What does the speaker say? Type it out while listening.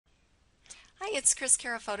It's Chris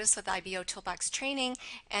Karafotis with IBOtoolbox Training,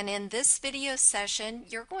 and in this video session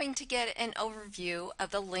you're going to get an overview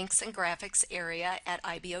of the links and graphics area at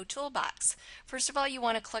IBOtoolbox. First of all, you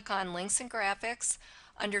want to click on links and graphics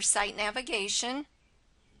under site navigation.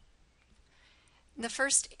 The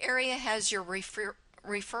first area has your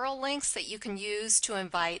referral links that you can use to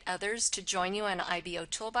invite others to join you on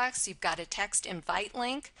IBOtoolbox. You've got a text invite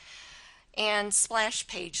link and splash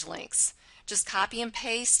page links. Just copy and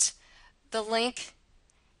paste the link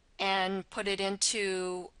and put it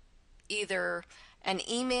into either an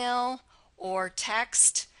email or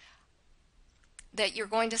text that you're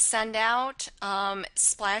going to send out.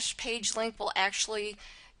 Splash page link will actually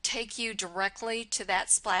take you directly to that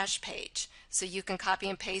splash page, so you can copy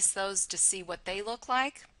and paste those to see what they look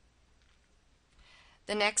like.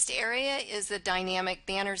 The next area is the dynamic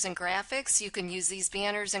banners and graphics. You can use these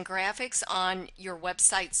banners and graphics on your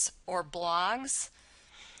websites or blogs.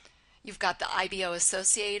 You've got the IBO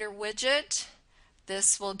Associator widget.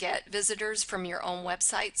 This will get visitors from your own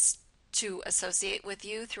websites to associate with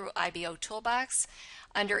you through IBOtoolbox.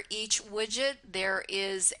 Under each widget there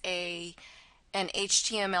is an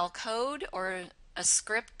HTML code or a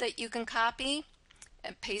script that you can copy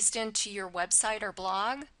and paste into your website or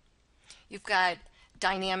blog. You've got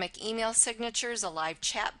dynamic email signatures, a live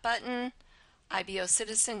chat button, IBO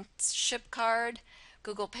citizenship card,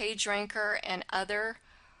 Google PageRanker, and other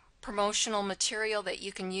promotional material that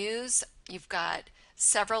you can use. You've got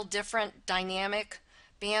several different dynamic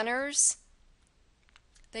banners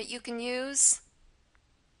that you can use.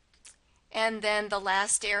 And then the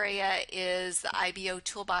last area is the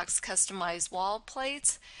IBOtoolbox customized wall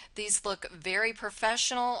plates. These look very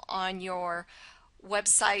professional on your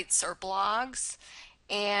websites or blogs,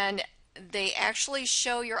 and they actually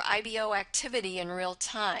show your IBO activity in real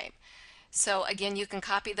time. So again, you can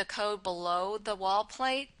copy the code below the wall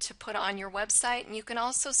plate to put on your website, and you can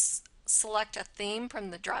also select a theme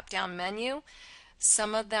from the drop-down menu.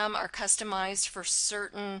 Some of them are customized for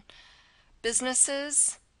certain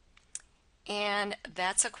businesses. And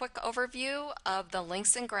that's a quick overview of the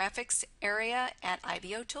links and graphics area at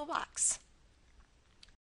IBOtoolbox.